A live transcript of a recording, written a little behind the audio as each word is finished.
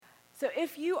So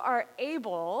if you are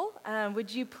able,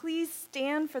 would you please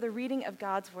stand for the reading of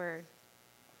God's word?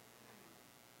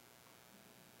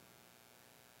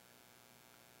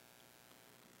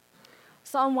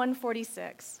 Psalm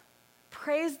 146.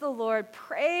 Praise the Lord,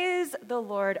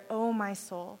 O my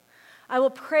soul. I will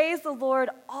praise the Lord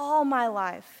all my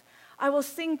life. I will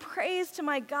sing praise to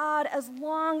my God as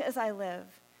long as I live.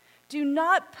 Do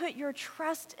not put your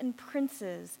trust in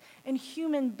princes and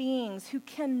human beings who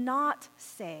cannot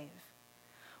save.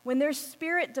 When their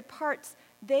spirit departs,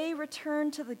 they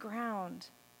return to the ground.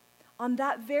 On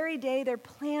that very day, their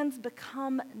plans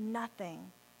become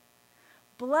nothing.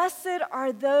 Blessed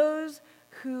are those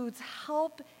whose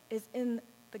help is in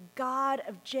the God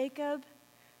of Jacob,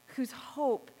 whose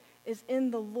hope is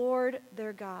in the Lord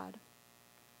their God.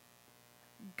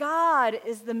 God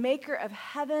is the maker of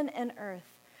heaven and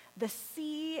earth, the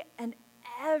sea and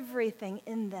everything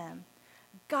in them.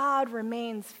 God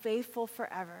remains faithful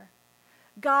forever.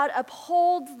 God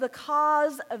upholds the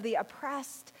cause of the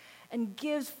oppressed and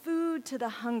gives food to the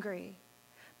hungry.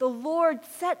 The Lord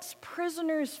sets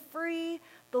prisoners free.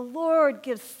 The Lord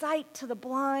gives sight to the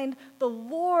blind. The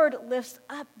Lord lifts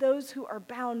up those who are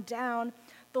bound down.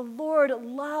 The Lord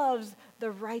loves the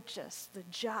righteous, the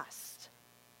just.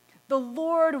 The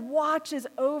Lord watches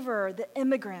over the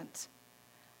immigrant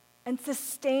and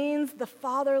sustains the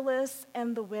fatherless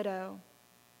and the widow.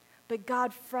 But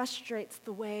God frustrates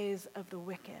the ways of the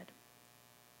wicked.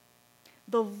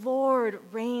 The Lord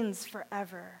reigns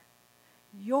forever.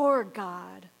 Your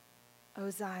God, O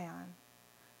Zion,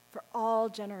 for all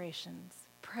generations.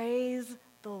 Praise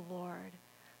the Lord.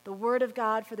 The word of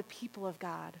God for the people of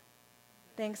God.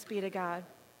 Thanks be to God.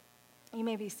 You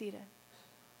may be seated.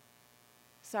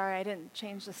 Sorry, I didn't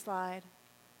change the slide.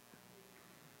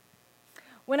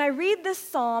 When I read this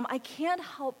psalm, I can't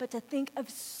help but to think of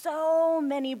so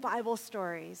many Bible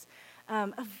stories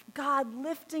of God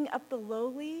lifting up the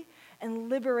lowly and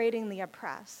liberating the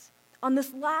oppressed. On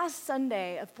this last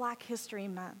Sunday of Black History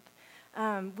Month,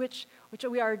 which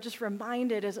we are just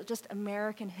reminded is just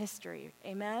American history,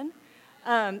 amen?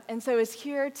 And so it's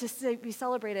here to be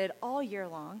celebrated all year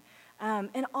long.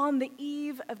 And on the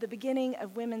eve of the beginning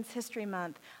of Women's History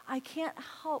Month, I can't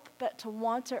help but to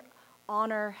want to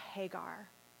honor Hagar.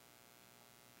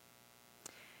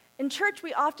 In church,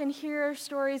 we often hear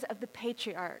stories of the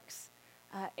patriarchs,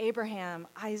 Abraham,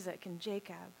 Isaac, and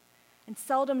Jacob. And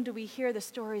seldom do we hear the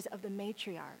stories of the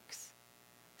matriarchs,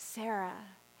 Sarah,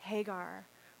 Hagar,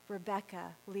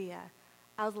 Rebecca, Leah.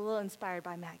 I was a little inspired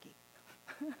by Maggie.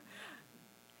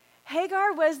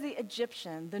 Hagar was the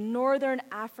Egyptian, the northern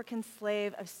African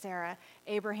slave of Sarah,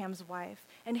 Abraham's wife.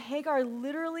 And Hagar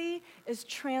literally is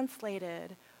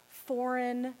translated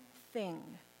foreign thing.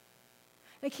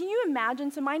 Now, can you imagine?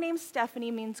 So my name,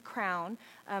 Stephanie, means crown.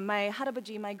 My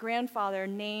harabaji, my grandfather,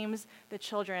 names the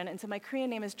children. And so my Korean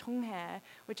name is Chonghae,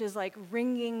 which is like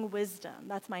ringing wisdom.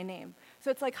 That's my name. So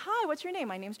it's like, hi, what's your name?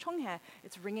 My name's Chonghae.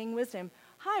 It's ringing wisdom.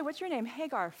 Hi, what's your name?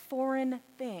 Hagar, foreign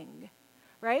thing.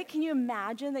 Right? Can you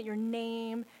imagine that you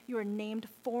are named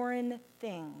foreign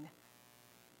thing?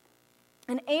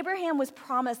 And Abraham was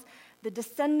promised the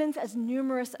descendants as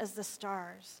numerous as the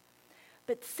stars.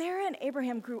 But Sarah and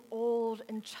Abraham grew old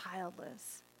and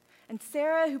childless. And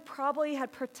Sarah, who probably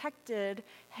had protected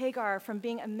Hagar from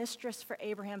being a mistress for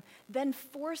Abraham, then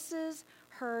forces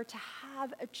her to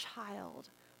have a child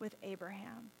with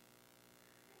Abraham.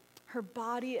 Her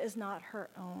body is not her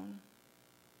own.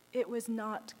 It was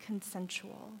not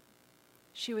consensual.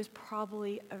 She was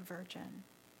probably a virgin.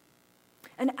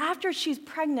 And after she's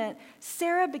pregnant,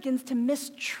 Sarah begins to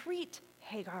mistreat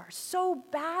Hagar so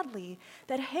badly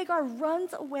that Hagar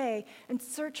runs away in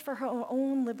search for her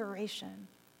own liberation.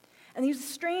 And these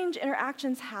strange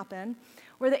interactions happen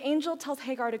where the angel tells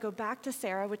Hagar to go back to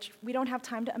Sarah, which we don't have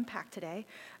time to unpack today,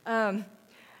 and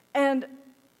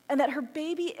that her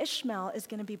baby Ishmael is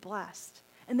going to be blessed.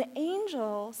 And the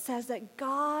angel says that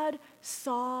God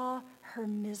saw her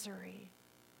misery.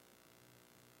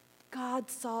 God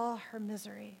saw her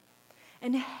misery.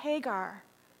 And Hagar,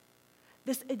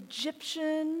 this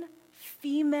Egyptian,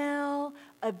 female,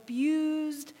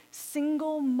 abused,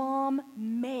 single mom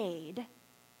maid,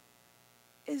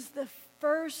 is the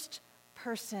first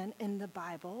person in the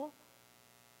Bible,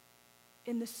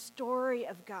 in the story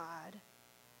of God,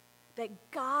 that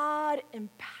God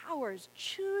empowers,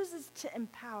 chooses to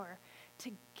empower,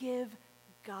 to give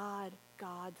God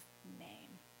God's name.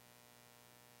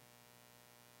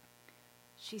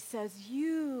 She says,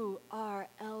 you are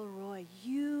El Roi.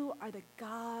 You are the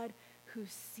God who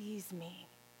sees me.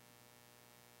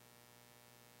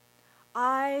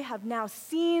 I have now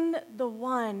seen the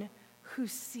one who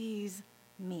sees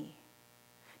me.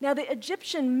 Now, the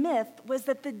Egyptian myth was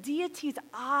that the deity's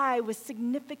eye was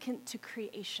significant to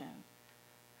creation.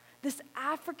 This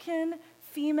African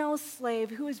female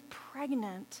slave who is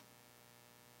pregnant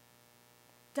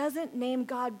doesn't name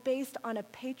God based on a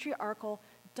patriarchal,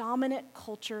 dominant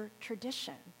culture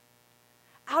tradition.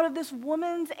 Out of this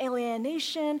woman's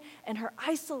alienation and her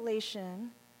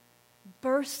isolation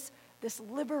bursts this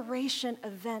liberation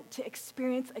event to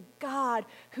experience a God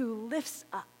who lifts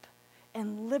up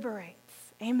and liberates.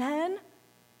 Amen?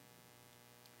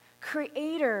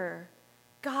 Creator,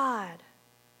 God,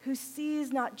 who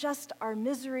sees not just our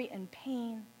misery and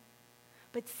pain,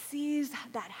 but sees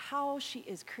that how she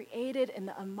is created in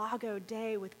the Imago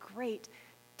Dei with great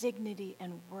dignity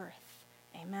and worth.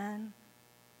 Amen?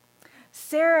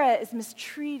 Sarah is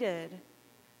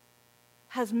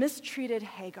has mistreated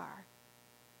Hagar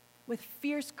with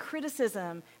fierce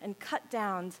criticism and cut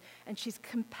downs, and she's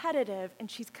competitive, and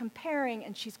she's comparing,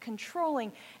 and she's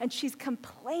controlling, and she's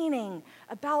complaining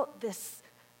about this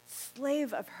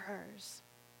slave of hers.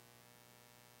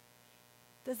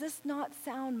 Does this not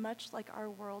sound much like our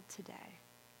world today?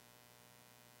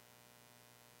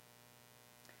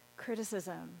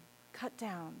 Criticism, cut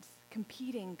downs,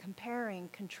 competing, comparing,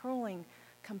 controlling,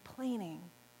 complaining.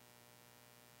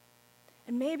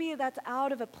 And maybe that's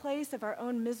out of a place of our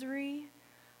own misery,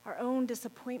 our own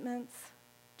disappointments,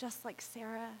 just like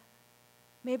Sarah.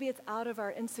 Maybe it's out of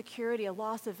our insecurity, a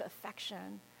loss of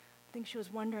affection. I think she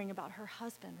was wondering about her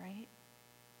husband, right?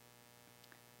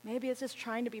 Maybe it's just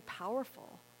trying to be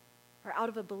powerful, or out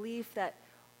of a belief that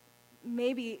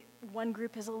maybe one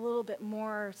group is a little bit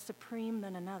more supreme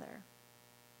than another.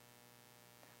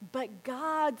 But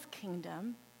God's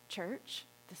kingdom, church,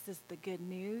 this is the good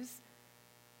news,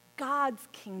 God's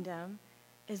kingdom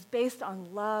is based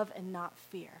on love and not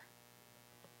fear.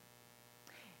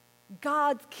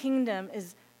 God's kingdom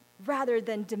is, rather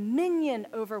than dominion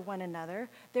over one another,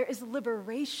 there is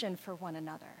liberation for one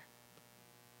another.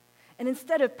 And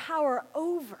instead of power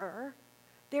over,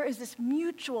 there is this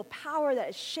mutual power that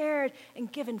is shared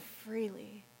and given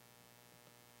freely.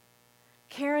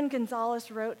 Karen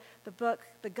Gonzalez wrote the book,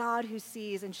 The God Who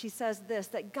Sees, and she says this,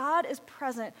 that God is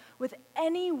present with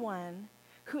anyone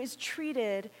who is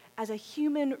treated as a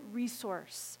human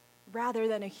resource rather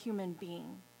than a human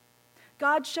being.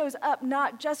 God shows up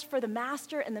not just for the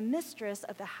master and the mistress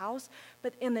of the house,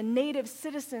 but in the native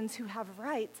citizens who have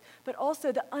rights, but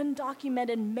also the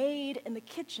undocumented maid in the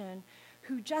kitchen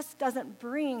who just doesn't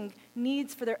bring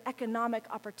needs for their economic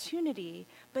opportunity,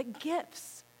 but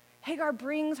gifts. Hagar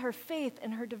brings her faith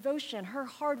and her devotion, her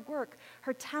hard work,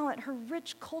 her talent, her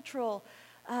rich cultural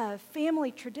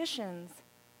family traditions.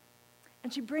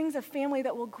 And she brings a family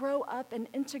that will grow up and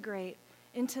integrate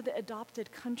into the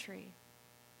adopted country.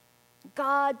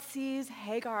 God sees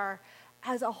Hagar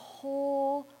as a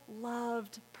whole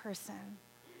loved person.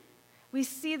 We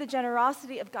see the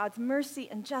generosity of God's mercy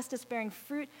and justice bearing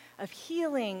fruit of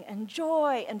healing and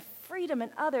joy and freedom in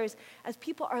others as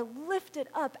people are lifted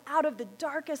up out of the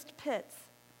darkest pits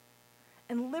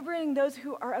and liberating those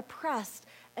who are oppressed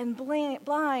and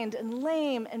blind and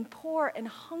lame and poor and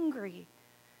hungry.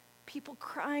 People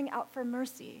crying out for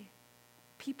mercy.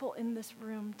 People in this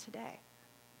room today.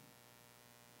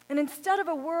 And instead of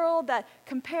a world that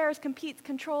compares, competes,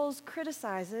 controls,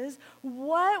 criticizes,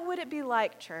 what would it be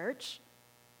like, church?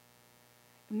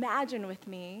 Imagine with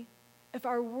me if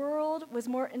our world was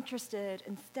more interested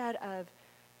instead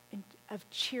of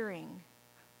cheering,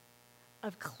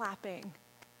 of clapping,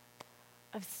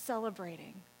 of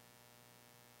celebrating.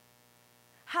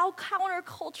 How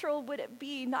countercultural would it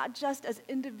be, not just as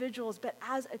individuals, but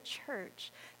as a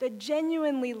church that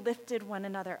genuinely lifted one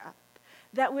another up?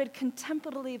 That would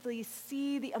contemplatively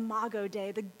see the Imago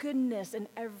Dei, the goodness in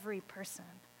every person,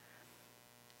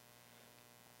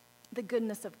 the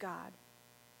goodness of God.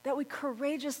 That we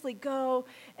courageously go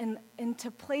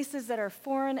into places that are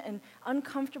foreign and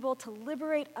uncomfortable to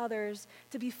liberate others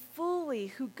to be fully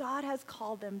who God has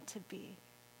called them to be.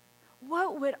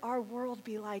 What would our world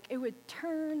be like? It would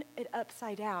turn it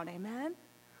upside down, amen?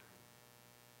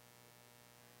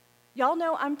 Y'all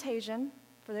know I'm Tajin.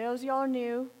 For those of y'all who are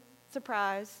new,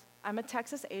 surprise, I'm a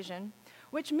Texas Asian,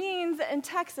 which means that in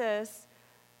Texas,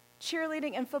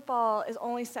 cheerleading and football is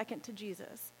only second to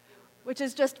Jesus, which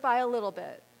is just by a little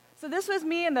bit. So this was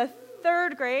me in the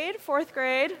fourth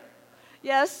grade.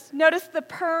 Yes, notice the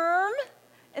perm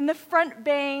and the front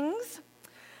bangs.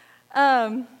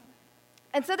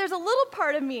 And so there's a little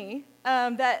part of me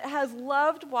that has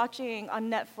loved watching on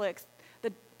Netflix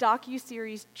the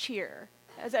docu-series Cheer.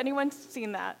 Has anyone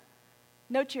seen that?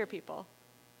 No cheer people.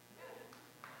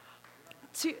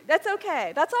 That's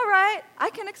okay. That's all right. I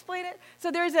can explain it.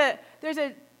 So there's a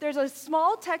there's a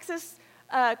small Texas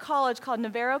college called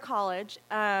Navarro College,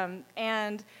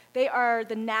 and they are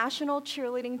the national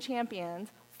cheerleading champions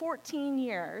 14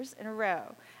 years in a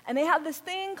row. And they have this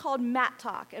thing called mat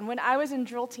talk. And when I was in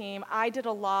drill team, I did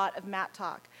a lot of mat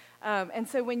talk. And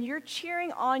so when you're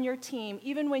cheering on your team,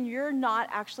 even when you're not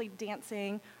actually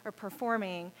dancing or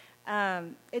performing,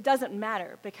 it doesn't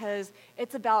matter because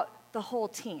it's about the whole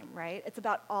team, right? It's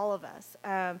about all of us.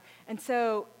 And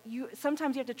so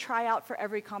sometimes you have to try out for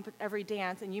every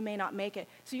dance, and you may not make it.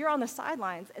 So you're on the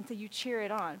sidelines, and so you cheer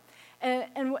it on.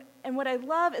 And what I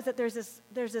love is that there's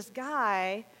this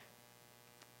guy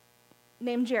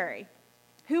named Jerry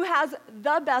who has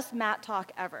the best mat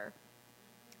talk ever.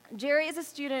 Jerry is a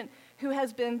student who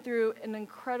has been through an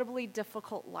incredibly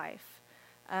difficult life.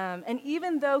 And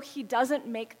even though he doesn't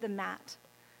make the mat,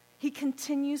 he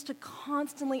continues to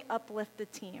constantly uplift the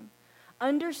team,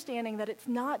 understanding that it's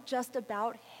not just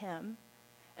about him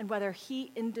and whether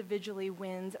he individually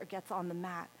wins or gets on the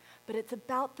mat, but it's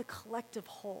about the collective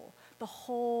whole, the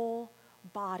whole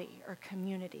body or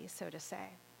community, so to say.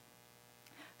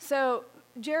 So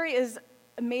Jerry is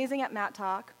amazing at mat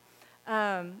talk,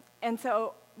 and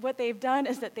so what they've done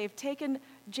is that they've taken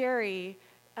Jerry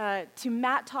to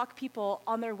mat talk people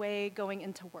on their way going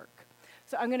into work.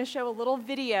 So I'm going to show a little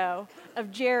video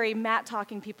of Jerry mat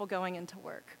talking people going into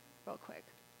work real quick.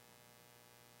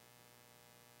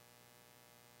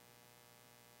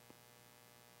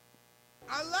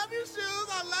 I love your shoes.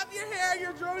 I love your hair.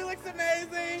 Your jewelry looks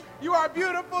amazing. You are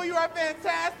beautiful. You are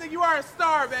fantastic. You are a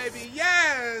star, baby.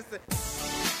 Yes.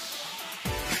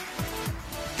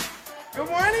 Good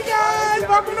morning, guys.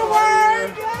 Welcome to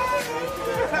work. Yes.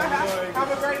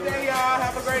 Have a great day, y'all.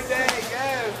 Have a great day.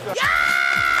 Yes. Yes.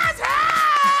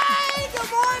 Hey.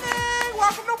 Good morning.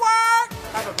 Welcome to work.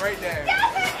 Have a great day.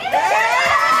 Yes, it is.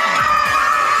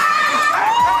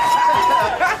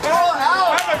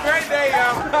 Have a great day,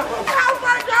 y'all. How's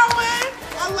work going?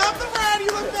 I love the red.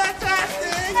 You look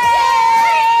fantastic.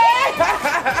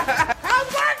 How's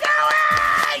work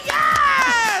going?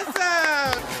 Yes.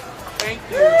 Thank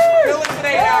you. Kill it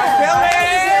today, y'all. Kill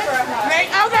it.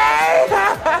 Okay.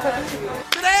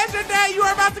 Today is your day. You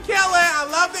are about to kill it. I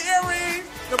love the earrings.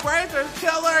 The braids are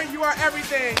killer. You are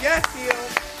everything. Yes, Teal.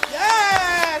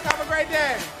 Yes. Have a great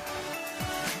day.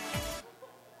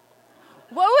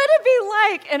 What would it be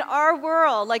like in our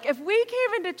world? Like if we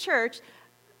came into church,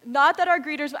 not that our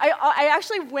greeters, I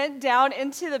actually went down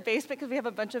into the basement because we have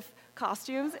a bunch of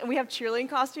costumes and we have cheerleading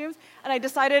costumes, and I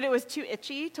decided it was too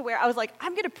itchy to wear. I was like,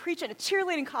 I'm going to preach in a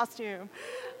cheerleading costume.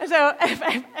 And so,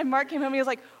 and Mark came home and he was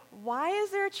like, why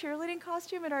is there a cheerleading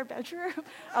costume in our bedroom?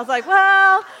 I was like,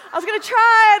 well, I was going to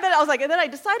try. And then I was like, and then I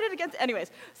decided against it. Anyways.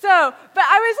 So, but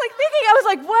I was like thinking, I was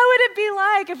like, what would it be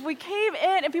like if we came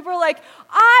in and people were like,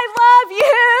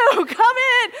 I love you, come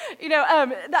in. You know,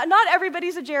 not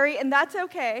everybody's a Jerry, and that's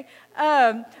okay.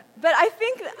 But I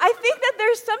think that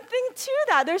there's something to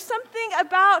that. There's something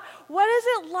about what is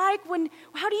it like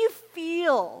how do you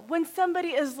feel when somebody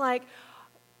is like,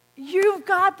 you've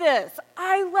got this.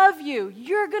 I love you.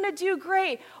 You're going to do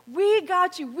great. We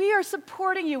got you. We are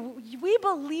supporting you. We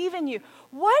believe in you.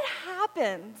 What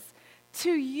happens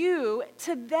to you,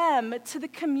 to them, to the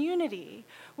community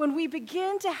when we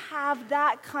begin to have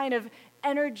that kind of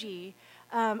energy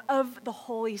of the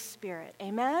Holy Spirit?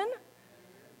 Amen?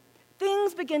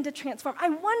 Things begin to transform. I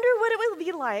wonder what it would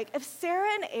be like if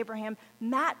Sarah and Abraham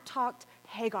mat-talked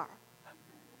Hagar.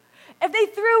 If they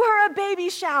threw her a baby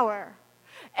shower.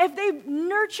 If they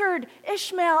nurtured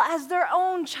Ishmael as their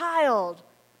own child.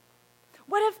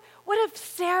 What if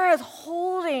Sarah is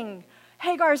holding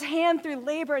Hagar's hand through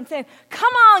labor and saying,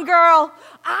 come on, girl,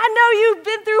 I know you've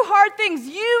been through hard things.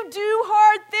 You do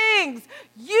hard things.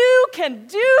 You can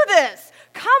do this.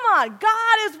 Come on,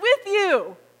 God is with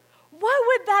you. What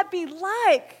would that be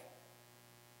like?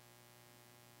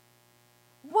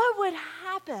 What would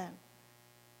happen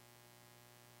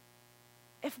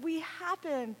if we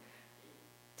happen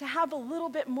to have a little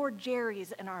bit more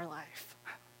Jerrys in our life?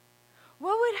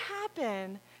 What would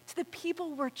happen to the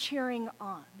people we're cheering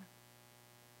on?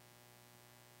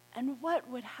 And what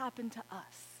would happen to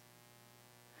us?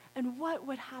 And what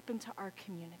would happen to our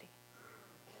community?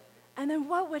 And then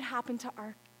what would happen to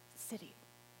our city?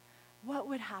 What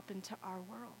would happen to our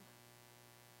world?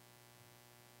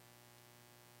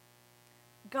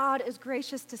 God is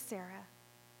gracious to Sarah,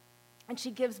 and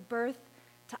she gives birth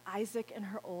to Isaac in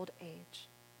her old age.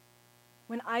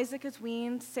 When Isaac is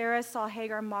weaned, Sarah saw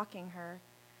Hagar mocking her,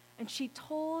 and she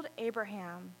told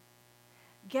Abraham,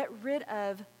 get rid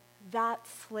of that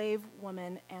slave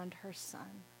woman and her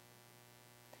son.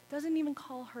 Doesn't even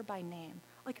call her by name.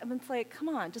 It's like, come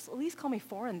on, just at least call me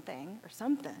foreign thing or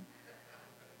something.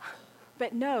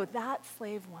 But no, that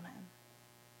slave woman.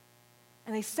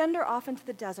 And they send her off into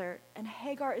the desert, and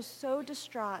Hagar is so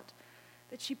distraught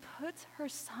that she puts her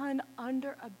son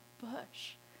under a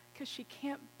bush because she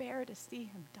can't bear to see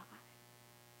him die.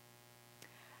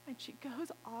 And she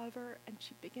goes over and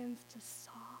she begins to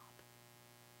sob.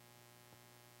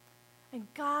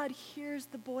 And God hears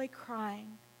the boy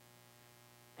crying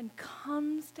and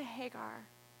comes to Hagar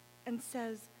and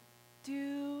says,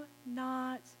 "Do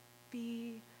not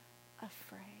be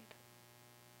afraid."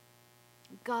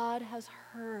 God has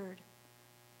heard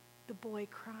the boy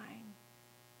crying.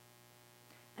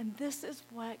 And this is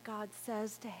what God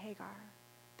says to Hagar.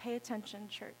 Pay attention,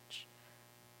 church.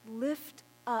 Lift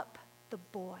up the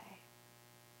boy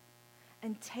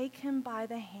and take him by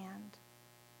the hand,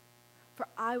 for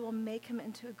I will make him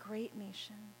into a great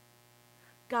nation.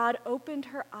 God opened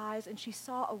her eyes, and she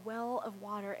saw a well of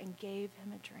water and gave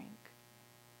him a drink.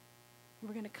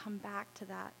 We're going to come back to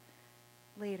that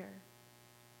later.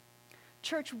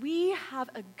 Church, we have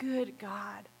a good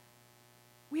God.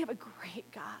 We have a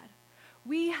great God.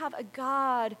 We have a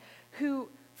God who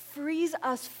frees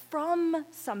us from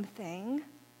something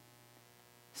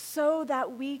so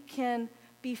that we can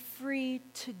be free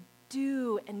to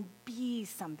do and be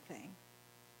something.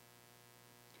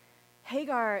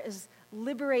 Hagar is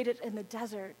liberated in the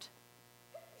desert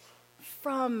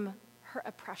from her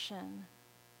oppression,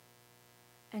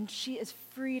 and she is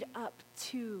freed up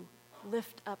to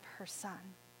lift up her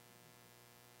son.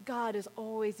 God is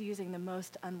always using the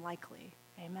most unlikely.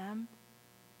 Amen?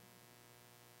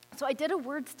 So I did a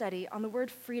word study on the word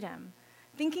freedom,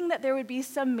 thinking that there would be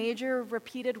some major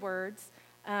repeated words,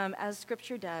 as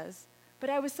Scripture does, but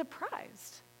I was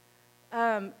surprised.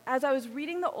 As I was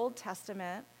reading the Old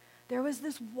Testament, there was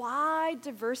this wide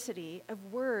diversity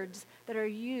of words that are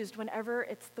used whenever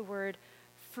it's the word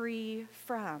free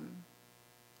from.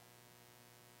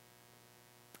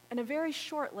 And a very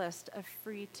short list of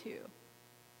free to.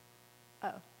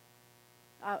 That's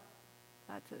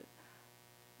it.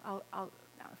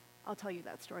 I'll tell you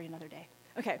that story another day.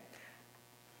 Okay.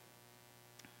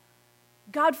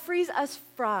 God frees us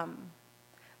from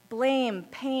blame,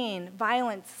 pain,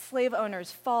 violence, slave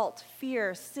owners, fault,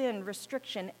 fear, sin,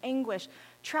 restriction, anguish,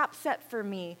 trap set for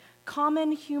me,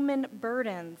 common human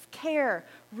burdens, care,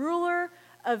 ruler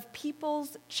of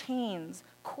people's chains,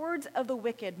 cords of the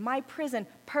wicked, my prison,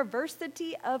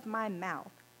 perversity of my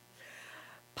mouth.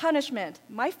 Punishment,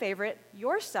 my favorite,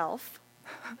 yourself.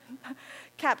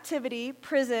 Captivity,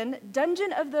 prison,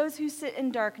 dungeon of those who sit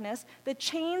in darkness, the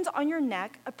chains on your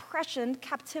neck, oppression,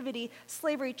 captivity,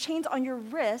 slavery, chains on your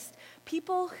wrist,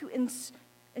 people who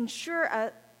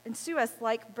ensue us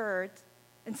like birds,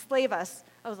 enslave us.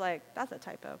 I was like, that's a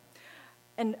typo.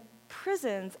 And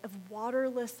prisons of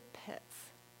waterless pits.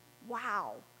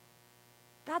 Wow.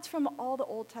 That's from all the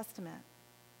Old Testament.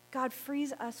 God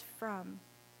frees us from.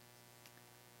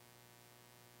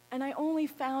 And I only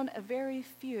found a very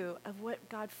few of what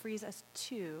God frees us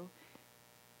to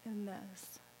in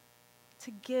this.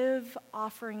 To give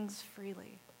offerings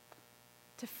freely.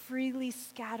 To freely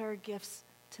scatter gifts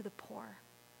to the poor.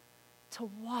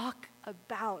 To walk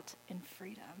about in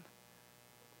freedom.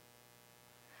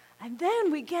 And then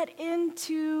we get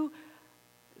into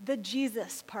the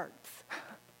Jesus parts.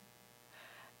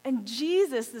 And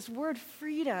Jesus, this word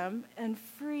freedom and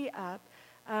free up,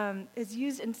 is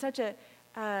used in such a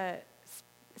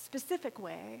specific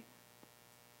way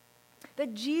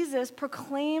that Jesus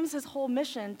proclaims his whole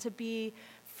mission to be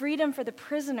freedom for the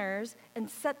prisoners and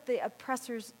set the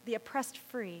oppressed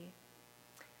free.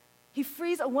 He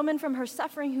frees a woman from her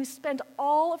suffering who spent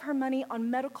all of her money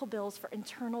on medical bills for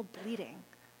internal bleeding.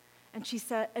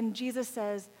 And Jesus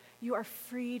says, "You are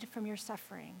freed from your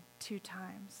suffering 2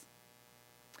 times."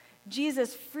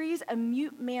 Jesus frees a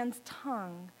mute man's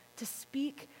tongue to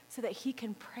speak so that he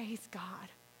can praise God.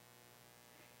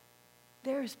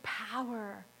 There is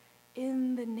power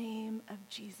in the name of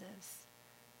Jesus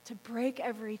to break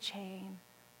every chain,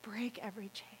 break every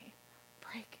chain,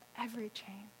 break every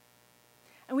chain.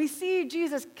 And we see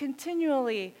Jesus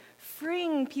continually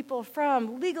freeing people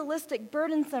from legalistic,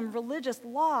 burdensome religious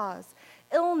laws,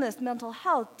 illness, mental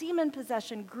health, demon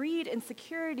possession, greed,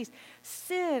 insecurities,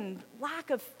 sin, lack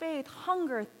of faith,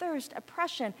 hunger, thirst,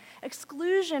 oppression,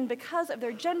 exclusion because of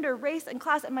their gender, race, and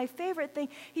class. And my favorite thing,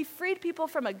 he freed people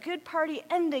from a good party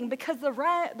ending because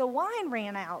the wine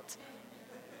ran out.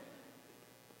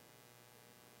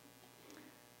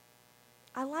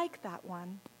 I like that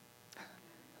one.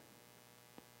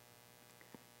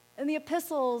 In the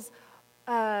epistles,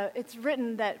 it's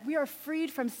written that we are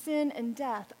freed from sin and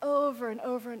death over and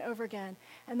over and over again.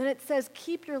 And then it says,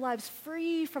 keep your lives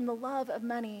free from the love of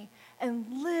money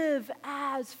and live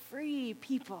as free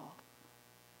people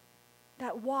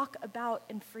that walk about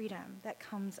in freedom that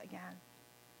comes again.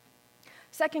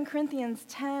 2 Corinthians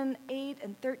 10:8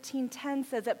 and 13:10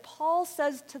 says that Paul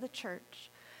says to the church,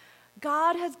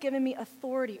 God has given me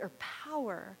authority or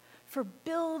power for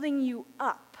building you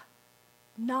up,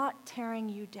 not tearing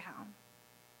you down.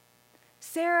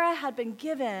 Sarah had been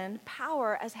given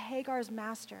power as Hagar's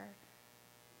master,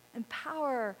 and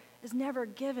power is never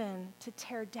given to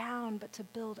tear down, but to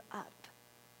build up.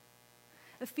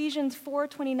 Ephesians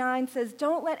 4:29 says,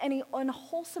 don't let any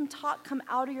unwholesome talk come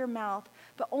out of your mouth,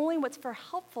 but only what's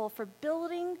helpful for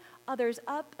building others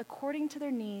up according to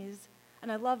their needs.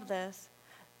 And I love this,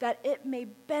 that it may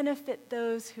benefit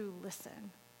those who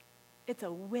listen. It's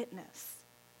a witness,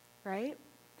 right?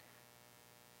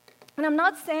 And I'm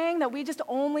not saying that we just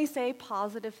only say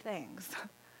positive things.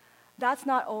 That's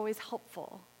not always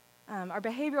helpful. Our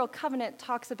behavioral covenant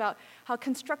talks about how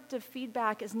constructive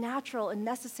feedback is natural and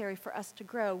necessary for us to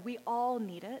grow. We all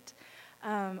need it.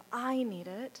 I need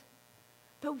it.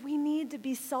 But we need to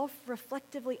be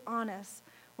self-reflectively honest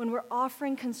when we're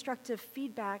offering constructive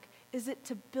feedback. Is it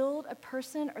to build a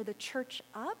person or the church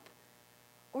up?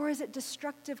 Or is it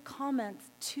destructive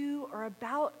comments to or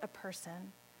about a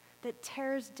person that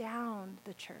tears down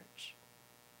the church?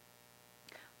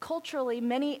 Culturally,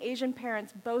 many Asian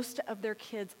parents boast of their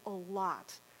kids a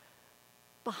lot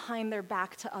behind their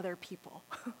back to other people,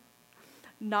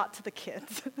 not to the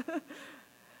kids.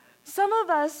 Some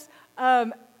of us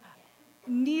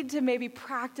need to maybe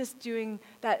practice doing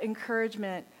that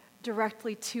encouragement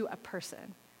directly to a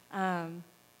person. And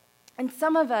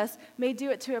some of us may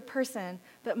do it to a person,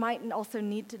 but might also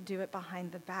need to do it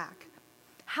behind the back.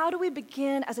 How do we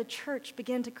begin as a church,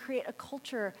 begin to create a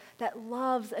culture that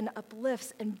loves and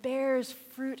uplifts and bears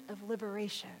fruit of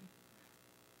liberation?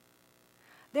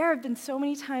 There have been so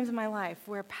many times in my life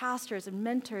where pastors and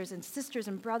mentors and sisters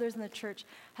and brothers in the church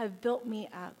have built me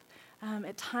up.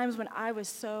 At times when I was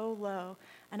so low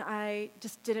and I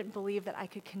just didn't believe that I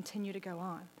could continue to go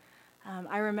on.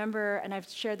 I remember, and I've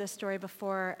shared this story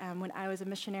before, when I was a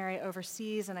missionary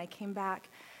overseas and I came back,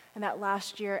 and that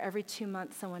last year, every 2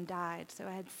 months, someone died. So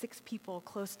I had 6 people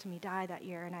close to me die that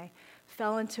year, and I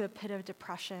fell into a pit of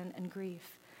depression and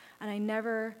grief. And I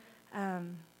never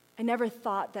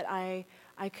thought that I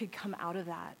could come out of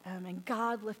that. And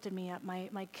God lifted me up.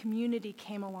 My community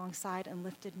came alongside and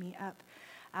lifted me up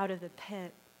out of the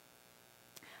pit.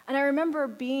 And I remember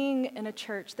being in a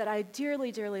church that I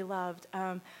dearly, dearly loved,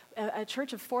 a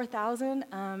church of 4,000,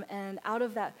 and out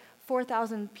of that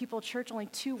 4,000 people church, only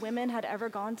 2 women had ever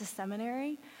gone to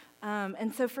seminary.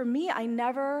 And so for me, I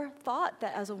never thought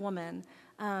that as a woman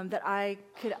that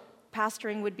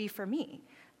pastoring would be for me.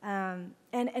 And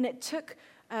it took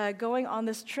going on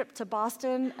this trip to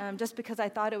Boston just because I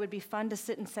thought it would be fun to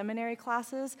sit in seminary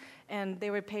classes and they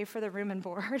would pay for the room and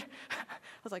board.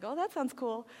 I was like, oh, that sounds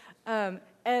cool.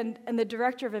 And the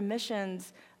director of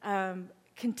admissions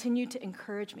continued to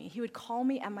encourage me. He would call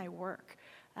me at my work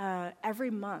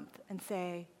every month and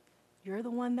say, you're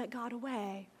the one that got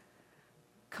away.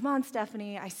 Come on,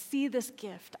 Stephanie, I see this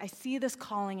gift. I see this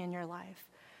calling in your life.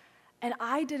 And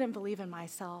I didn't believe in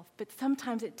myself, but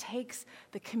sometimes it takes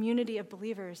the community of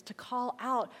believers to call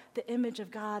out the image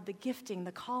of God, the gifting,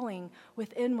 the calling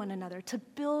within one another, to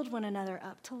build one another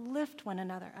up, to lift one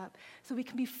another up, so we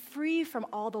can be free from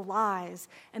all the lies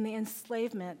and the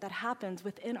enslavement that happens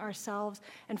within ourselves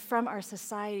and from our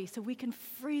society, so we can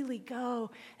freely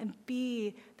go and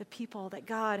be the people that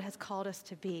God has called us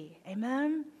to be.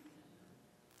 Amen?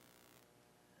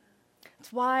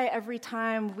 It's why every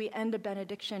time we end a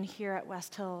benediction here at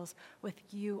West Hills with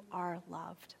 "you are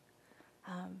loved,"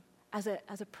 as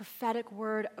a prophetic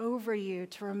word over you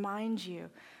to remind you,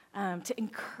 to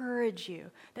encourage you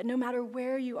that no matter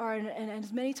where you are, and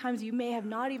as many times you may have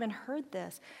not even heard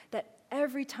this, that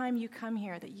every time you come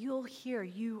here, that you'll hear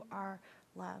 "you are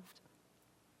loved."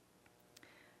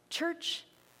 Church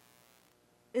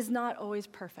is not always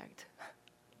perfect.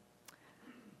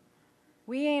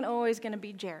 We ain't always going to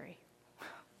be Jerry.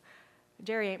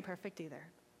 Jerry ain't perfect either.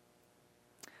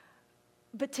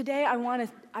 But today I want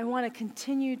to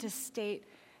continue to state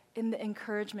in the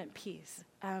encouragement piece,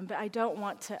 but I don't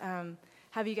want to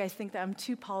have you guys think that I'm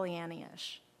too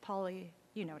Pollyanna-ish.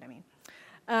 You know what I mean.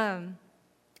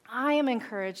 I am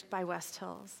encouraged by West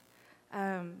Hills.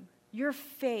 Your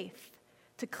faith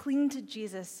to cling to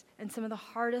Jesus in some of the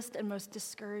hardest and most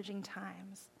discouraging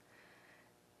times.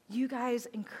 You guys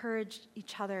encourage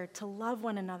each other to love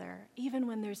one another, even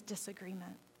when there's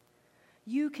disagreement.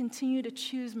 You continue to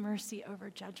choose mercy over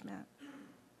judgment.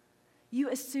 You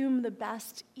assume the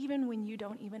best, even when you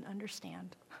don't even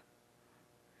understand.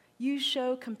 You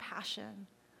show compassion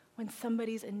when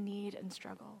somebody's in need and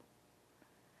struggle.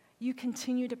 You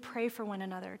continue to pray for one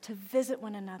another, to visit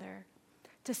one another,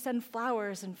 to send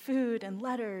flowers and food and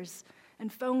letters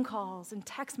and phone calls and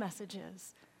text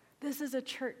messages. This is a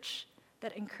church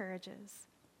that encourages.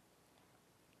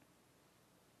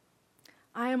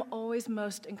 I am always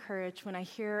most encouraged when I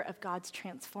hear of God's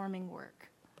transforming work.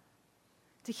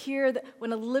 To hear that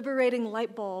when a liberating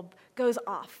light bulb goes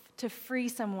off to free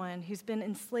someone who's been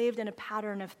enslaved in a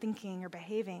pattern of thinking or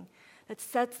behaving that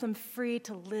sets them free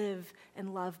to live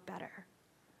and love better.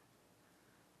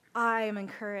 I am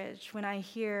encouraged when I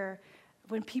hear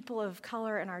when people of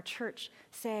color in our church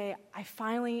say, I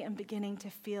finally am beginning to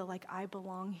feel like I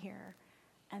belong here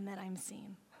and that I'm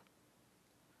seen.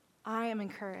 I am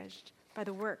encouraged by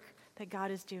the work that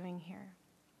God is doing here.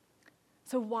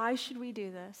 So why should we do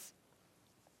this?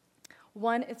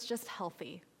 One, it's just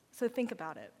healthy. So think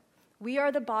about it. We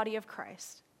are the body of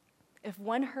Christ. If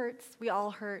one hurts, we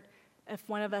all hurt. If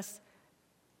one of us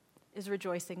is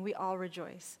rejoicing, we all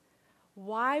rejoice.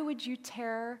 Why would you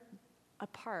tear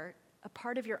apart a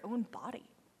part of your own body?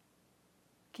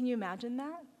 Can you imagine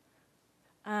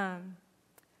that?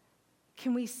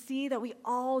 Can we see that we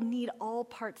all need all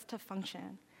parts to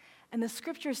function? And the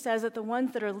scripture says that the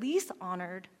ones that are least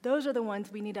honored, those are the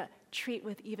ones we need to treat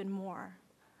with even more.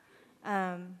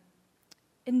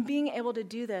 In being able to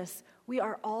do this, we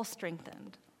are all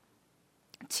strengthened.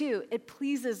 2, it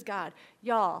pleases God.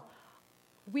 Y'all,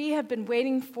 we have been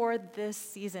waiting for this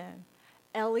season.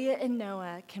 Elliot and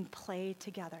Noah can play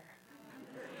together.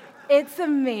 It's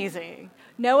amazing.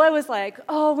 Noah was like,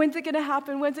 oh, when's it going to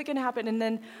happen? When's it going to happen? And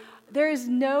then there is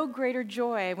no greater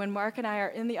joy when Mark and I are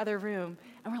in the other room,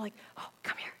 and we're like, oh,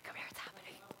 come here, it's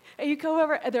happening. And you go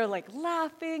over, and they're like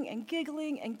laughing and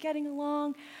giggling and getting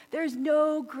along. There's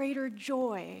no greater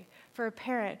joy for a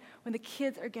parent when the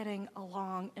kids are getting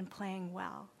along and playing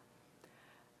well.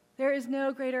 There is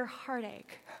no greater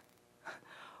heartache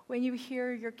when you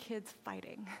hear your kids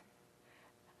fighting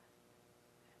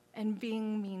and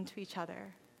being mean to each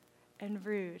other and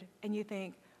rude, and you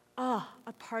think, oh,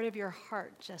 a part of your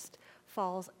heart just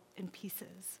falls in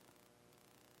pieces.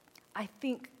 I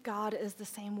think God is the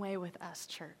same way with us,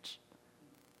 church.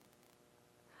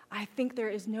 I think there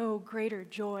is no greater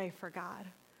joy for God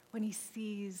when he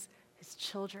sees his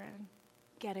children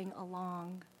getting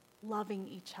along, loving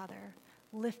each other,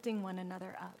 lifting one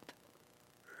another up.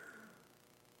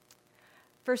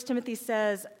 1 Timothy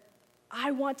says,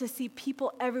 I want to see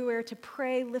people everywhere to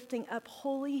pray, lifting up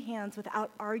holy hands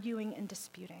without arguing and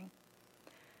disputing.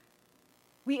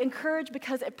 We encourage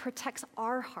because it protects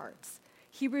our hearts.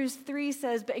 Hebrews 3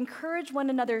 says, but encourage one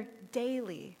another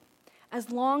daily,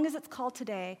 as long as it's called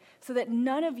today, so that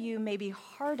none of you may be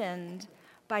hardened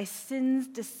by sin's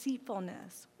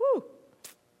deceitfulness. Woo!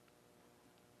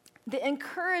 The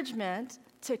encouragement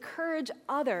to encourage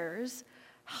others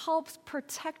helps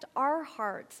protect our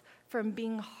hearts from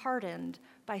being hardened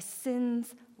by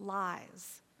sin's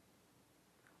lies.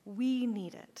 We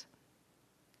need it.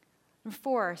 And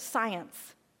 4,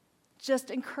 science.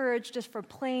 Just encourage just for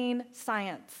plain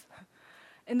science.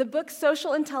 In the book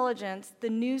Social Intelligence, the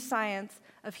new science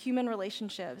of human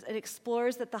relationships, it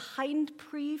explores that the heightened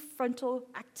prefrontal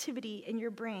activity in your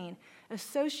brain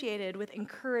associated with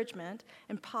encouragement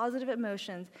and positive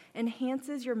emotions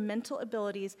enhances your mental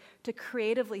abilities to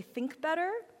creatively think better,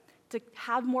 to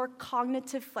have more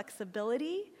cognitive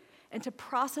flexibility, and to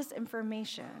process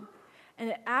information. And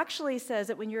it actually says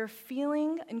that when you're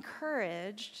feeling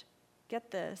encouraged, get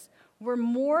this, we're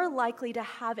more likely to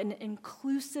have an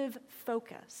inclusive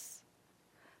focus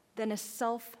than a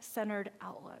self-centered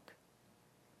outlook.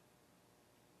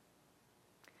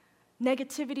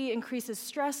 Negativity increases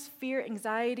stress, fear,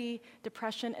 anxiety,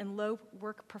 depression, and low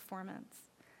work performance.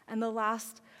 And the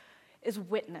last is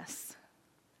witness.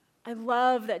 I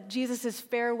love that Jesus'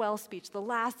 farewell speech, the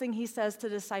last thing he says to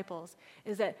disciples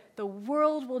is that the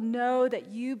world will know that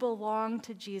you belong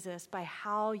to Jesus by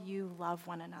how you love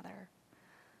one another.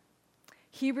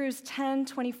 Hebrews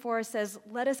 10:24 says,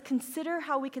 let us consider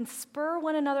how we can spur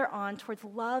one another on towards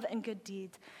love and good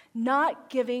deeds, not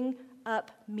giving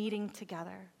up meeting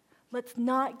together. Let's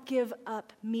not give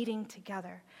up meeting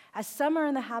together, as some are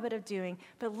in the habit of doing,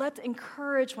 but let's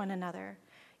encourage one another,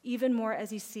 even more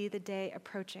as you see the day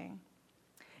approaching.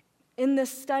 In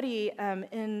this study,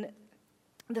 in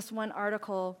this one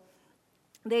article,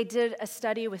 they did a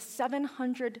study with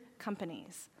 700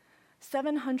 companies.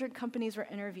 700 companies were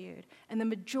interviewed, and the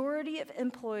majority of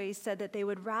employees said that they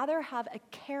would rather have a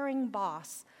caring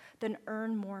boss than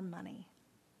earn more money.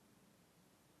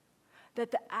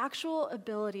 That the actual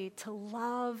ability to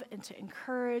love and to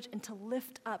encourage and to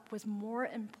lift up was more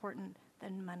important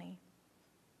than money.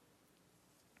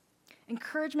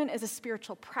 Encouragement is a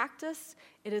spiritual practice,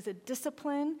 it is a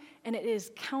discipline, and it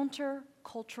is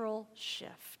counter-cultural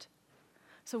shift.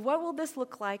 So what will this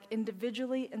look like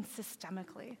individually and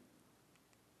systemically?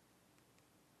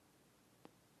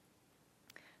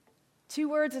 2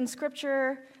 words in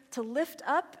Scripture: to lift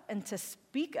up and to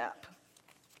speak up.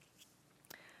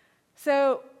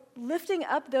 So lifting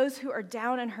up those who are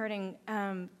down and hurting,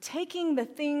 taking the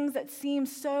things that seem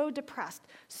so depressed,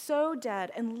 so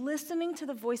dead, and listening to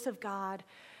the voice of God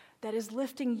that is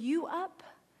lifting you up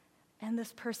and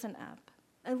this person up.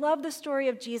 I love the story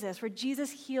of Jesus, where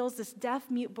Jesus heals this deaf,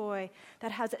 mute boy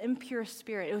that has an impure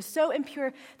spirit. It was so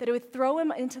impure that it would throw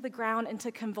him into the ground,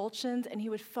 into convulsions, and he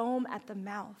would foam at the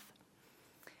mouth.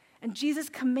 And Jesus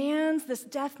commands this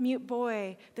deaf, mute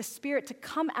boy, the spirit, to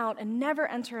come out and never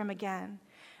enter him again.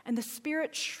 And the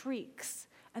spirit shrieks,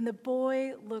 and the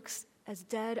boy looks as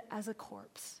dead as a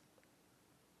corpse.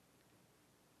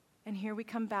 And here we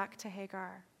come back to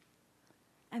Hagar.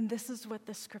 And this is what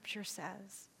the Scripture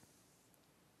says.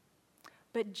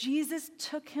 But Jesus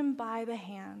took him by the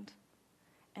hand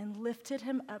and lifted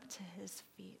him up to his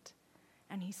feet,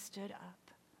 and he stood up.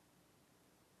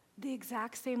 The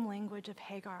exact same language of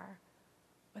Hagar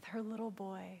with her little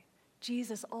boy,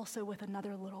 Jesus also with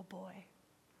another little boy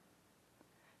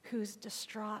who's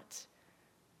distraught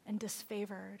and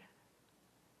disfavored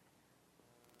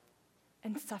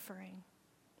and suffering.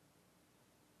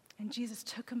 And Jesus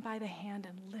took him by the hand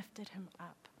and lifted him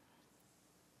up.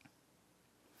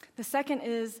 The second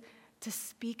is to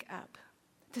speak up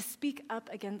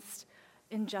against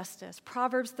injustice.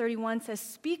 Proverbs 31 says,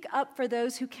 "Speak up for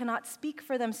those who cannot speak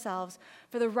for themselves,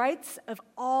 for the rights of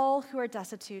all who are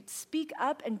destitute. Speak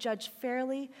up and judge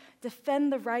fairly.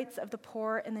 Defend the rights of the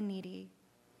poor and the needy."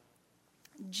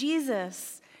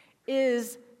 Jesus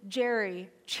is Jerry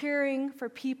cheering for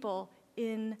people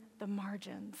in the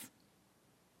margins.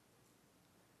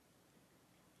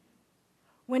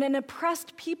 When an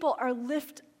oppressed people are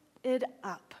lifted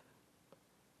up,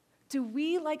 do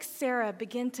we, like Sarah,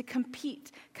 begin to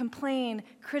compete, complain,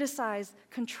 criticize,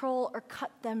 control, or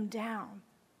cut them down?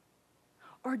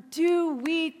 Or do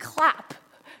we clap?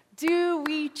 Do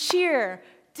we cheer?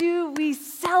 Do we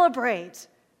celebrate?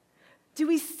 Do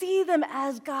we see them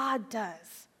as God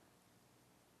does?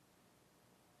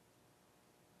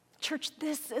 Church,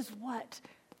 this is what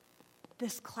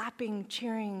this clapping,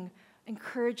 cheering,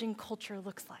 encouraging culture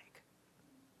looks like.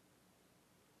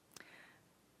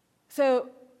 So,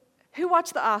 who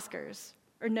watched the Oscars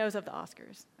or knows of the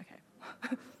Oscars?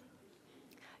 Okay.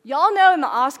 Y'all know in the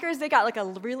Oscars, they got like a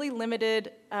really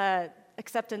limited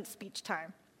acceptance speech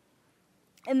time.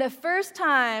 And the first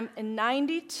time in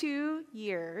 92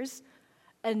 years,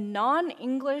 a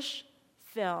non-English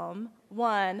film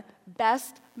won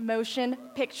Best Motion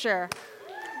Picture.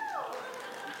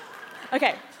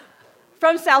 Okay,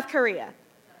 from South Korea.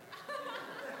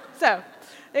 So,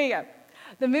 there you go.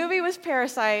 The movie was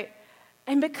Parasite.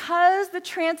 And because the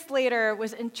translator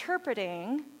was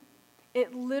interpreting,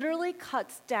 it literally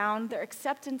cuts down their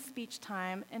acceptance speech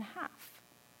time in half.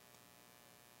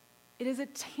 It is a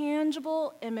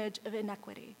tangible image of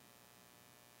inequity.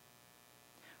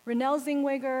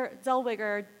 Renée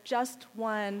Zellweger just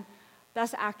won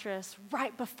Best Actress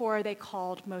right before they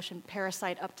called Motion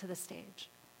Parasite up to the stage.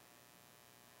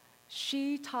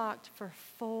 She talked for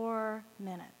 4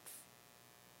 minutes.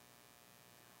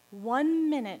 1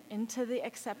 minute into the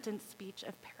acceptance speech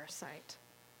of Parasite,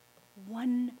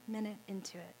 1 minute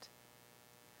into it,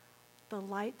 the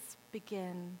lights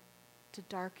begin to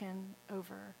darken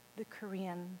over the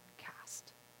Korean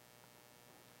cast.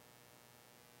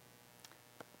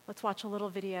 Let's watch a little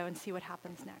video and see what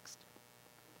happens next.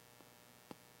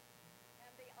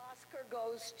 And the Oscar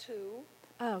goes to...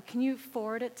 Oh, can you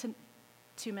forward it to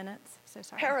 2 minutes? So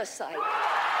sorry. Parasite.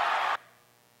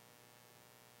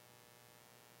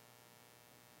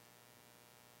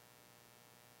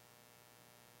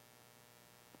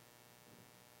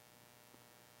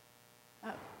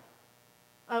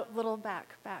 Oh, little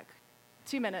back.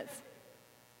 2 minutes.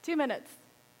 2 minutes.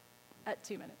 At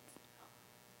 2 minutes.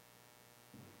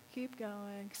 Keep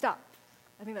going. Stop.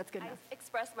 I think that's good enough. I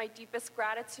express my deepest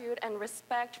gratitude and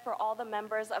respect for all the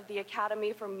members of the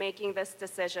Academy for making this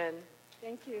decision.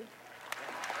 Thank you.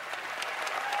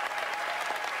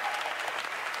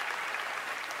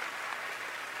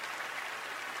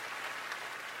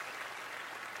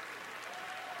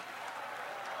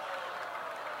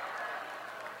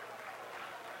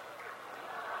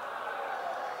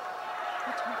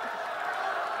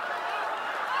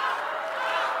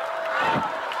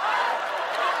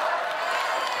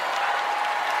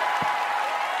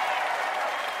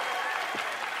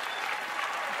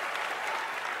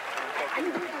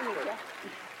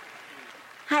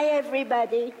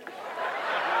 everybody.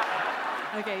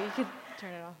 Okay, you can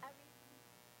turn it off.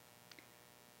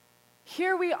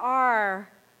 Here we are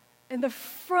in the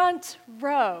front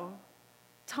row.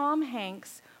 Tom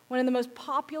Hanks, one of the most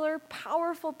popular,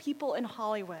 powerful people in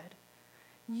Hollywood,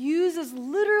 uses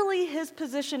literally his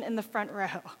position in the front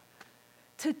row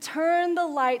to turn the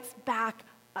lights back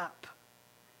up,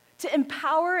 to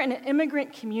empower an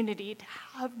immigrant community to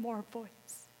have more voice.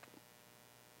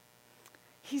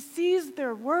 He sees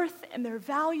their worth and their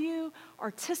value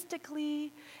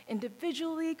artistically,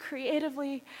 individually,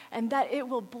 creatively, and that it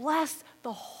will bless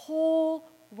the whole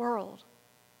world.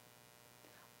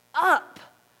 Up,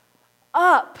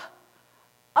 up,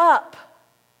 up.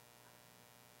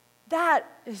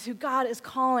 That is who God is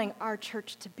calling our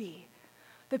church to be.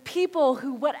 The people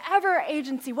who, whatever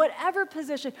agency, whatever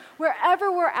position, wherever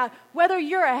we're at, whether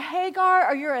you're a Hagar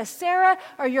or you're a Sarah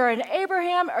or you're an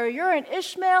Abraham or you're an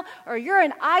Ishmael or you're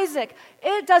an Isaac,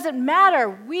 it doesn't matter.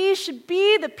 We should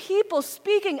be the people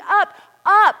speaking up,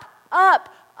 up, up,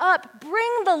 up.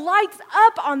 Bring the lights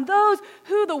up on those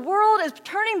who the world is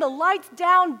turning the lights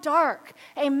down dark.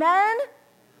 Amen?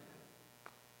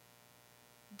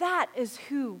 That is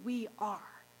who we are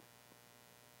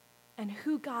and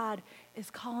who God is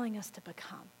calling us to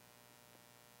become.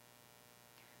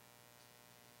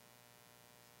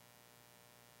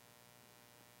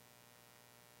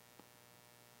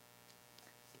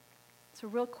 So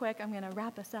real quick, I'm going to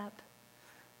wrap us up.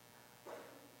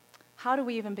 How do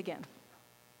we even begin?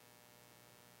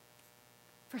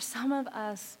 For some of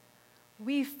us,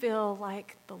 we feel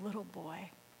like the little boy.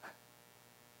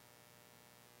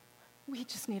 We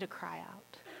just need to cry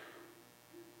out.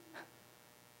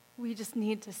 We just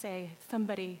need to say,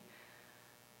 somebody,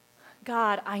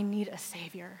 God, I need a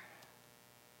Savior.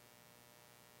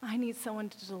 I need someone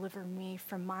to deliver me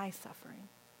from my suffering.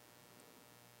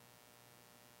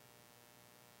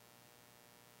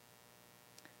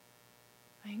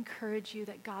 I encourage you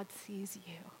that God sees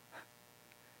you.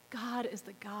 God is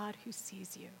the God who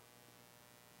sees you.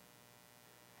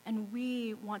 And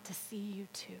we want to see you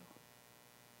too.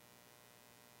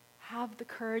 Have the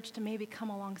courage to maybe come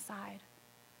alongside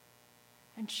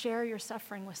and share your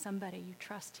suffering with somebody you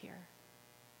trust here.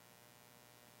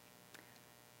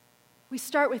 We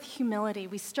start with humility.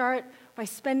 We start by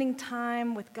spending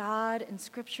time with God in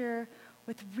Scripture,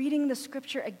 with reading the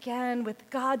Scripture again with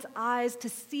God's eyes to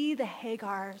see the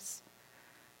Hagars,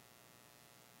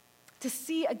 to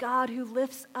see a God who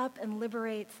lifts up and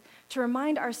liberates, to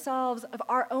remind ourselves of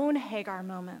our own Hagar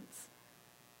moments.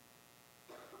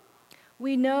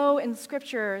 We know in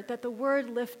Scripture that the word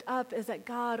lift up is that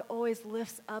God always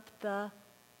lifts up the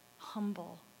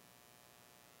humble.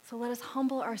 So let us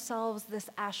humble ourselves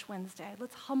this Ash Wednesday.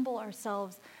 Let's humble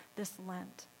ourselves this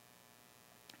Lent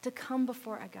to come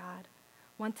before a God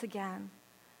once again,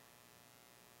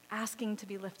 asking to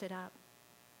be lifted up.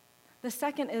 The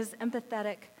second is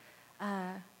empathic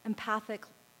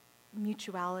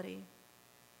mutuality.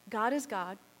 God is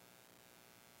God,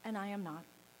 and I am not.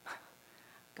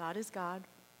 God is God,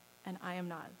 and I am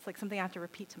not. It's like something I have to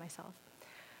repeat to myself.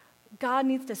 God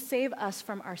needs to save us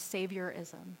from our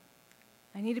saviorism.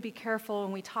 I need to be careful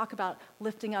when we talk about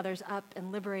lifting others up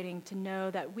and liberating to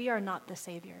know that we are not the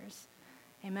saviors.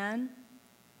 Amen?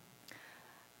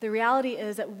 The reality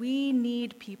is that we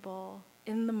need people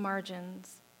in the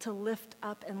margins to lift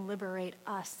up and liberate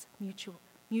us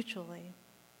mutually.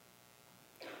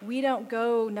 We don't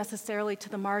go necessarily to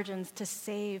the margins to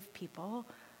save people,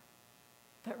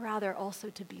 but rather also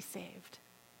to be saved,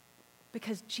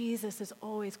 because Jesus is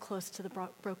always close to the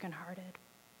brokenhearted.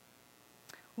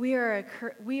 We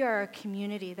are a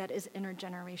community that is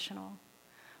intergenerational,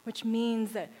 which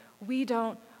means that we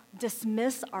don't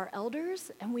dismiss our elders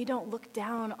and we don't look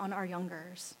down on our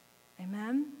youngers.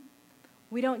 Amen?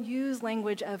 We don't use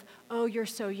language of, oh, you're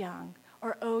so young,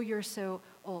 or oh, you're so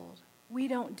old. We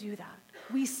don't do that.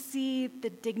 We see the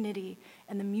dignity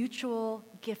and the mutual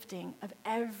gifting of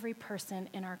every person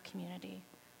in our community.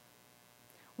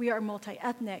 We are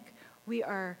multi-ethnic. We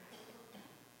are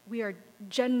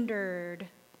gendered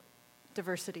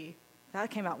diversity.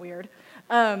 That came out weird.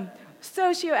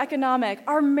 Socioeconomic,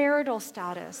 our marital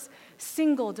status,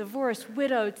 single, divorced,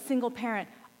 widowed, single parent.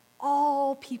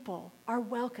 All people are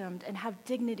welcomed and have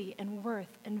dignity and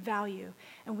worth and value,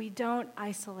 and we don't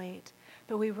isolate,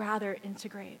 but we rather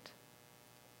integrate.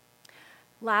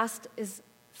 Last is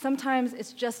sometimes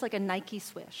it's just like a Nike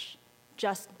swish.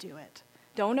 Just do it.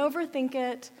 Don't overthink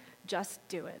it. Just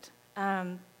do it.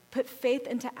 Put faith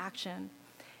into action.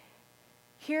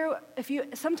 Here,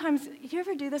 sometimes, you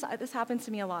ever do this? This happens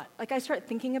to me a lot. Like I start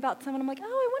thinking about someone, I'm like, oh,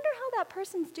 I wonder how that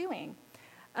person's doing.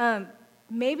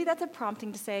 maybe that's a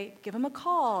prompting to say, give them a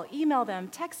call, email them,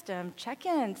 text them, check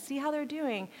in, see how they're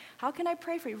doing. How can I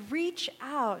pray for you? Reach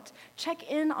out,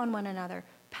 check in on one another,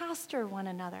 pastor one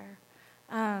another,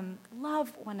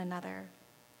 love one another.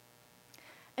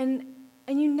 And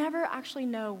you never actually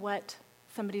know what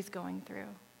somebody's going through,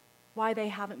 why they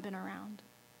haven't been around.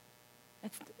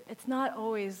 It's not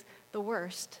always the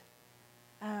worst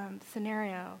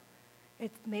scenario.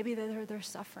 It's maybe they're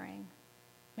suffering.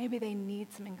 Maybe they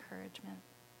need some encouragement.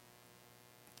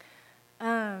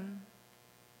 And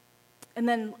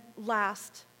then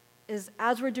last is,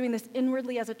 as we're doing this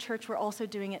inwardly as a church, we're also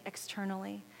doing it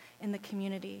externally in the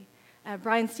community.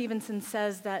 Brian Stevenson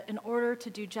says that in order to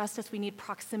do justice, we need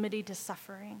proximity to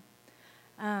suffering.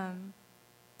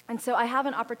 And so I have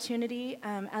an opportunity,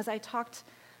 as I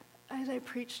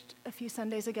preached a few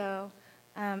Sundays ago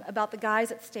about the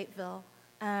guys at Stateville.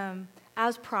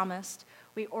 As promised,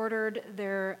 we ordered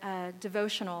their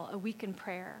devotional, A Week in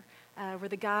Prayer, where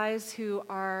the guys who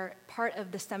are part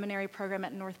of the seminary program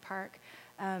at North Park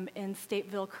in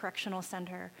Stateville Correctional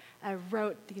Center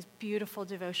wrote these beautiful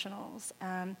devotionals.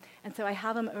 And so I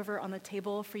have them over on the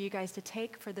table for you guys to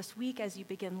take for this week as you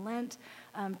begin Lent,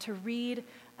 to read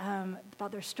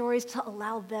about their stories, to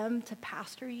allow them to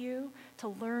pastor you, to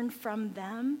learn from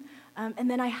them. And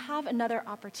then I have another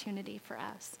opportunity for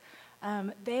us.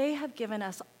 They have given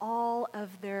us all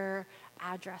of their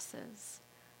addresses.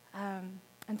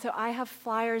 And so I have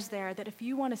flyers there that if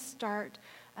you want to start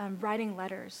writing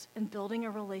letters and building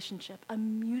a relationship, a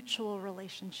mutual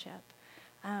relationship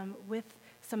with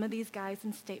some of these guys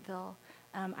in Stateville,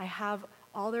 I have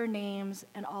all their names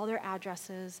and all their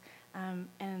addresses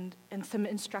and some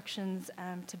instructions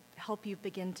to help you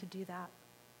begin to do that.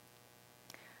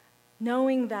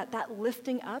 Knowing that that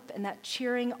lifting up and that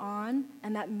cheering on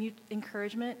and that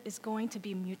encouragement is going to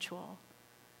be mutual.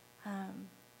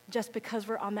 Just because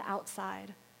we're on the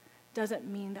outside doesn't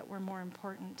mean that we're more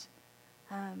important.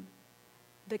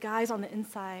 The guys on the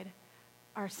inside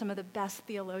are some of the best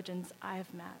theologians I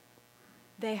have met.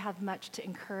 They have much to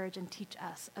encourage and teach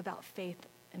us about faith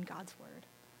in God's word.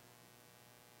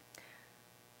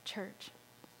 Church,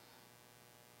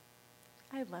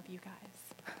 I love you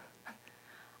guys.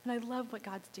 And I love what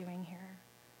God's doing here.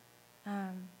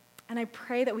 And I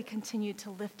pray that we continue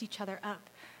to lift each other up,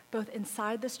 both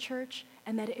inside this church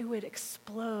and that it would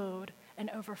explode and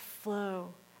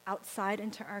overflow outside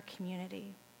into our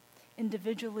community,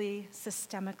 individually,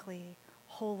 systemically,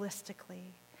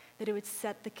 holistically, that it would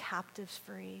set the captives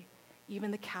free, even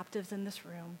the captives in this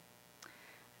room.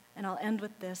 And I'll end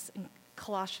with this in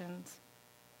Colossians.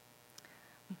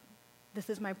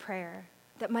 This is my prayer,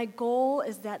 that my goal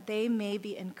is that they may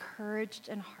be encouraged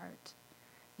in heart,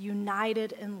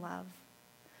 united in love,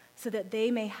 so that they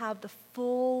may have the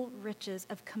full riches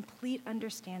of complete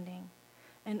understanding,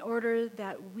 in order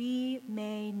that we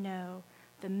may know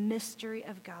the mystery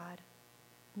of God,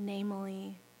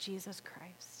 namely Jesus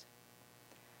Christ.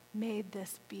 May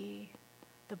this be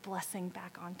the blessing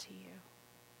back onto you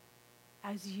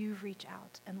as you reach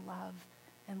out and love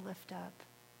and lift up,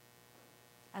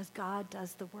 as God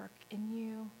does the work in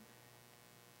you,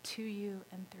 to you,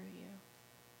 and through you.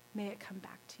 May it come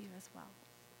back to you as well.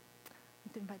 I'd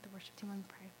like to invite the worship team and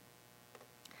pray.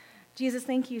 Jesus,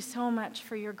 thank you so much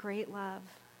for your great love.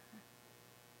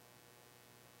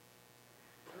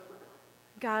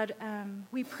 God,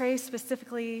 we pray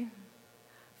specifically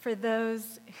for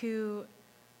those who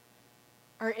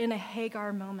are in a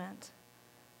Hagar moment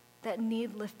that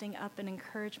need lifting up and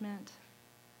encouragement.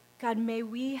 God, may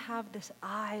we have the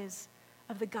eyes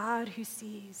of the God who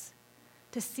sees,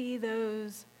 to see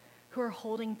those who are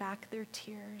holding back their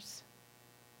tears,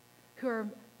 who are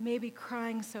maybe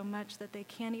crying so much that they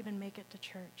can't even make it to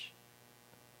church.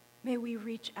 May we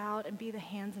reach out and be the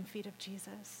hands and feet of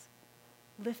Jesus,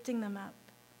 lifting them up,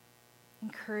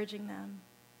 encouraging them,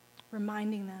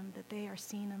 reminding them that they are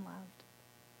seen and loved.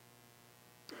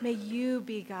 May you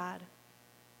be God.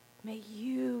 May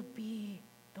you be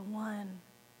the one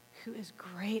who is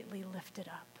greatly lifted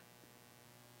up.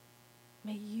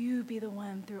 May you be the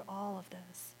one through all of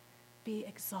this, be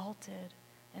exalted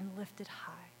and lifted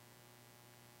high.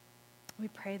 We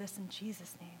pray this in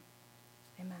Jesus' name.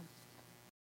 Amen.